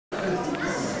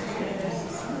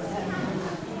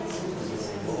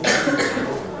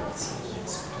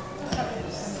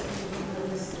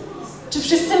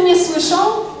Wszyscy mnie słyszą?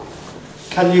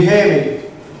 Can you hear me?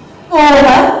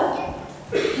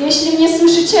 Jeśli mnie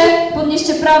słyszycie,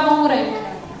 podnieście prawą rękę.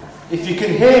 If you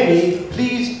can hear me,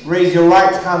 please raise your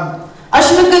right hand.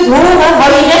 Als je me kunt horen,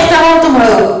 hou je rechterhand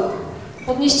omhoog.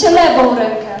 Podnieście lewą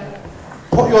rękę.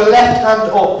 Put your left hand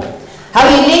up.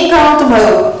 Hou je linkerhand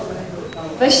omhoog.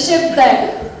 Weźcie wdech.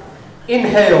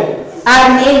 Inhale.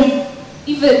 Adem in.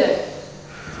 I wydech.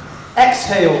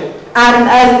 Exhale. Adem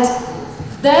uit.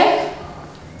 Wdech.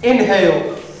 Inhale.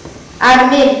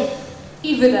 Adem in.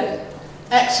 I wydech.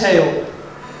 Exhale.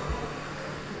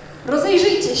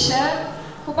 Rozejrzyjcie się.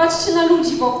 Popatrzcie na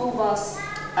ludzi wokół was.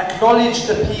 Acknowledge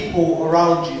the people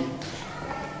around you.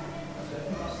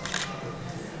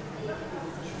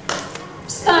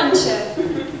 Wstańcie.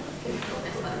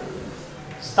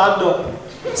 Stand up.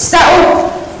 Sta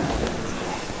op.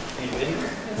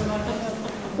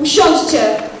 Usiądźcie.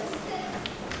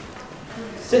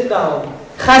 Sit down.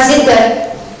 Ga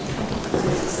zitten.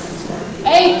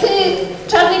 Ej, ty,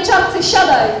 czarnej czapce,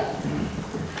 siadaj.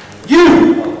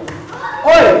 You!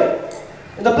 Oi!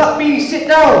 In the black beanie, sit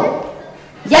down.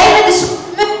 Jij met de schoenen.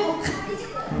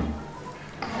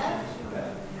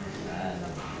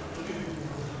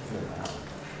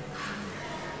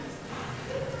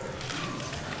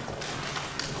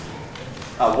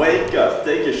 I wake up,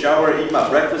 take a shower, eat my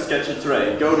breakfast, catch a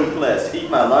train, go to class, eat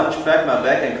my lunch, pack my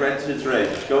bag and catch the train,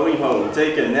 going home,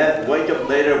 take a nap, wake up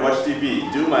later, watch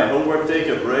TV, do my homework, take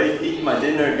a break, eat my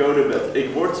dinner, go to bed.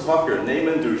 Ik word wakker, neem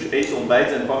een douche, eet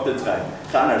ontbijt en pak de trein.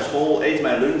 Ga naar school, eet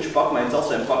mijn lunch, pak mijn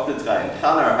tas en pak de trein.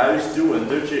 Ga naar huis, doe een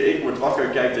dutje, ik word wakker,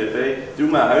 kijk tv, doe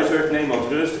mijn huiswerk, neem wat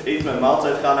rust, eet mijn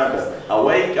maaltijd, ga naar bed. I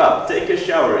wake up, take a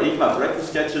shower, eat my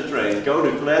breakfast, catch a train, go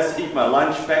to class, eat my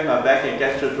lunch, pack my bag and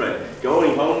catch a train.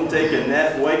 Going home, take a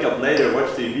nap, wake up later,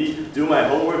 watch TV, do my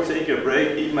homework, take a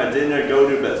break, eat my dinner, go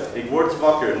to bed. Ik word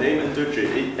wakker, neem een dutje,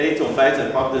 eet ontbijt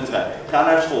en pak de trein. Ga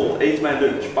naar school, eet mijn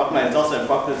lunch, pak mijn tas en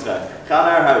pak de trein. Ga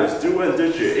naar huis, doe een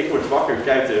dutje, ik word wakker,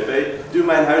 kijk tv, doe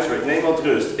mijn huiswerk, neem wat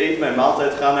rust, eet mijn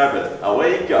maaltijd, ga naar bed. I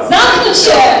wake up. Zamknij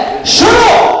się!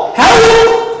 Szło! Hou!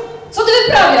 Co ty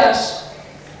wyprawiasz?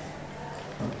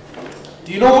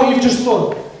 Do you know what you've just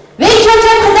done? Weet je wat je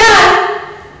hebt gedaan?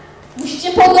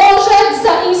 Musicie podążać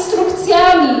za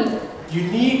instrukcjami. You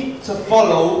need to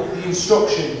follow the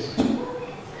instructions.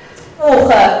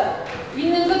 Volgen. W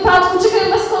innym wypadku czekają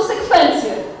was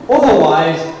konsekwencje.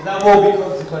 Otherwise, there will be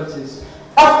consequences.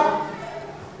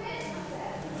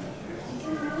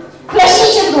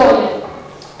 Klaśnijcie w dłonie.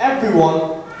 Everyone,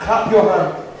 clap your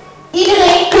hand.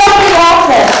 Iedereen klap je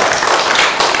handen.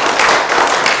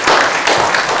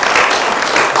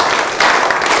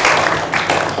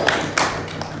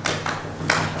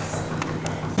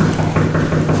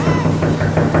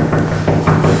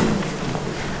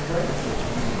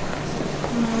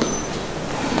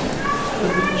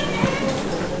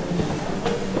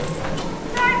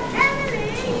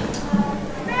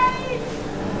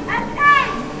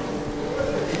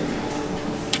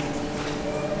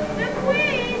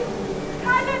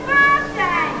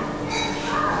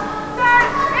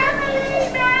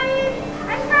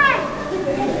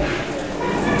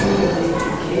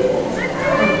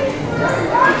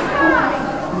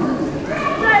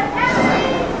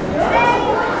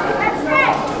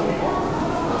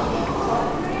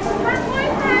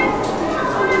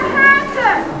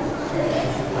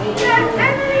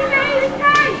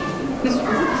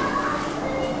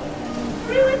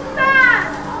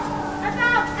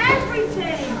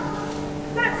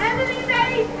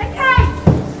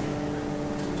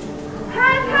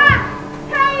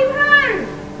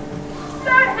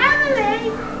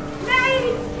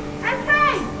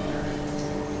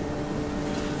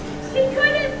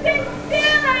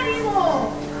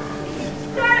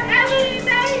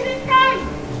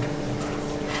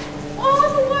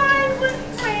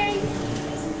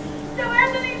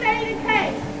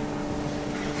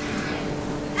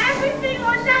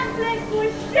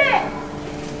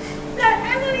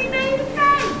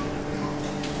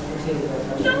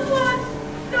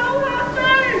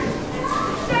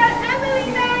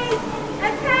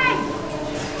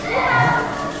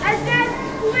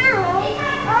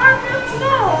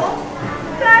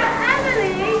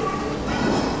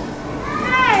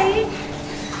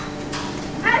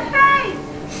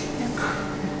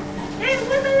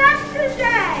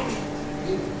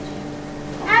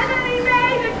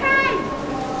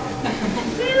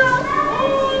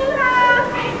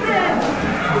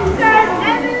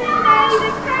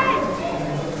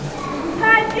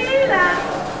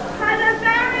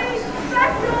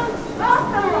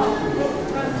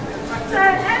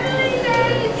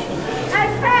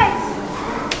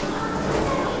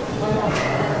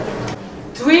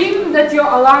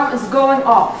 alarm is going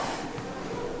off.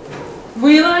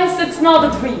 Realize it's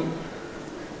not a dream.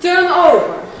 Turn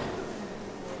over.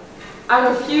 I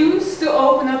refuse to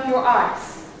open up your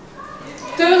eyes.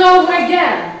 Turn over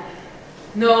again,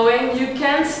 knowing you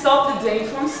can't stop the day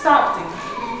from starting.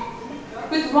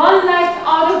 Put one leg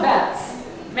on the bed.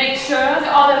 Make sure the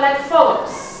other leg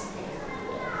follows.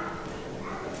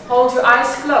 Hold your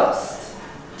eyes closed.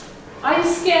 Are you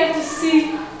scared to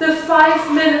see the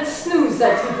 5-minute snooze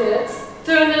that you did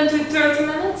turn into 30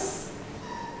 minutes?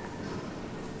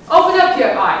 Open up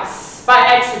your eyes, by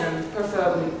accident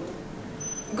preferably.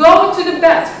 Go to the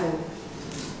bathroom.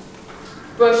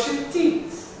 Brush your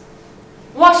teeth.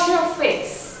 Wash your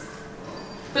face.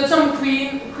 Put some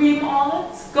cream on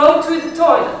it. Go to the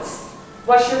toilet.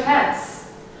 Wash your hands.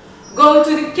 Go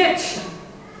to the kitchen.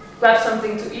 Grab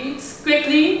something to eat.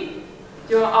 Quickly.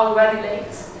 You're already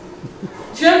late.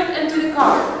 Jump into the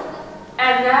car.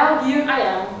 And now here I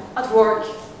am at work.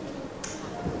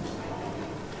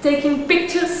 Taking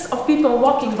pictures of people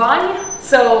walking by.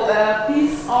 So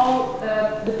please all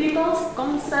the people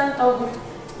come stand over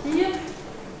here.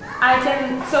 I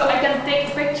can take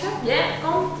a picture. Yeah,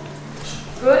 come.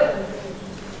 Good.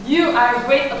 You are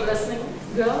great at listening.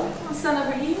 Girl, come stand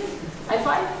over here. High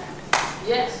five.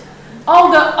 Yes. All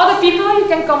the other people, you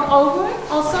can come over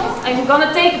also. I'm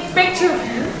gonna take a picture of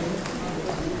you.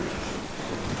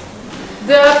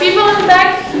 The people in the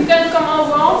back, you can come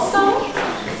over also.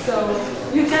 So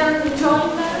you can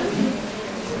join them.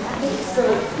 So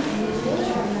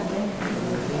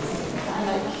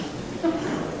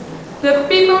the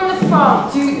people in the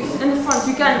front, you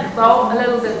can bow a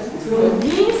little bit to your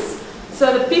knees.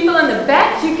 So the people in the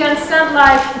back, you can stand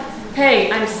like,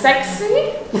 hey, I'm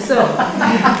sexy. So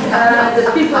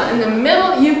the people in the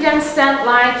middle, you can stand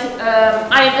like,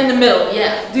 I am in the middle.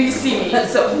 Yeah, do you see me?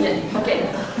 So yeah, okay.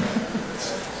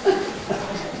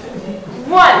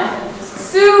 1,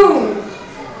 2,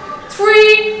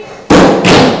 3.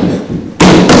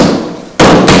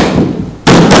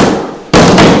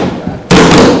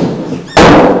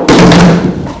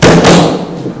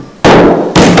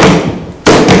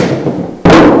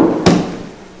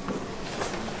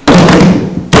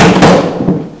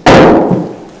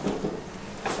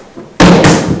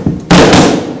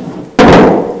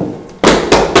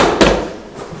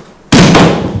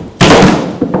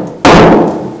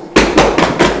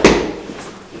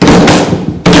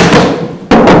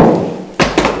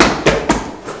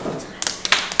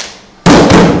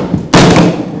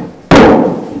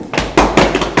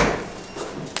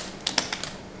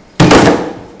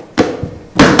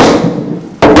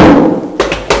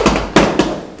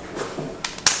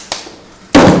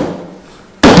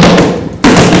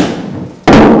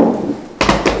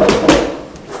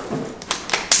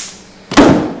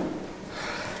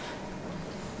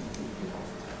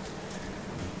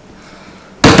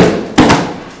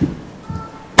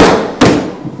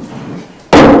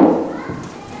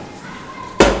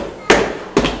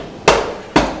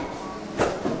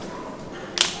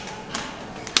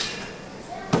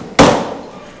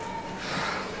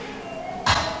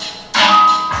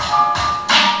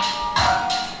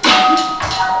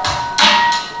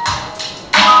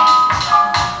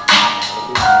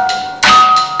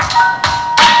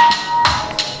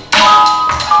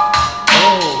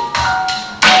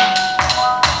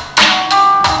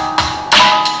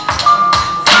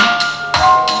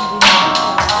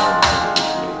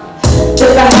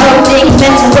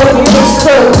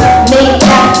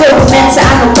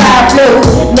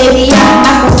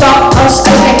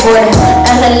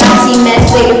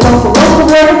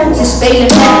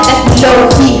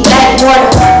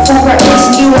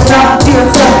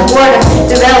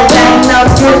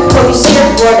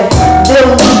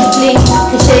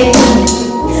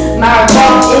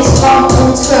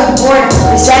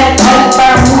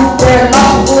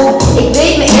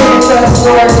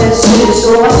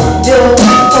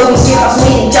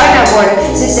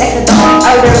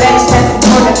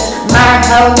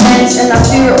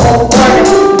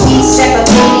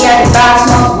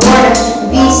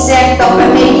 Wie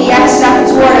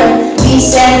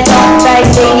zegt dat bij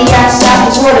media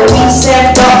staat worden? Wie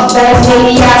zegt dat bij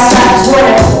media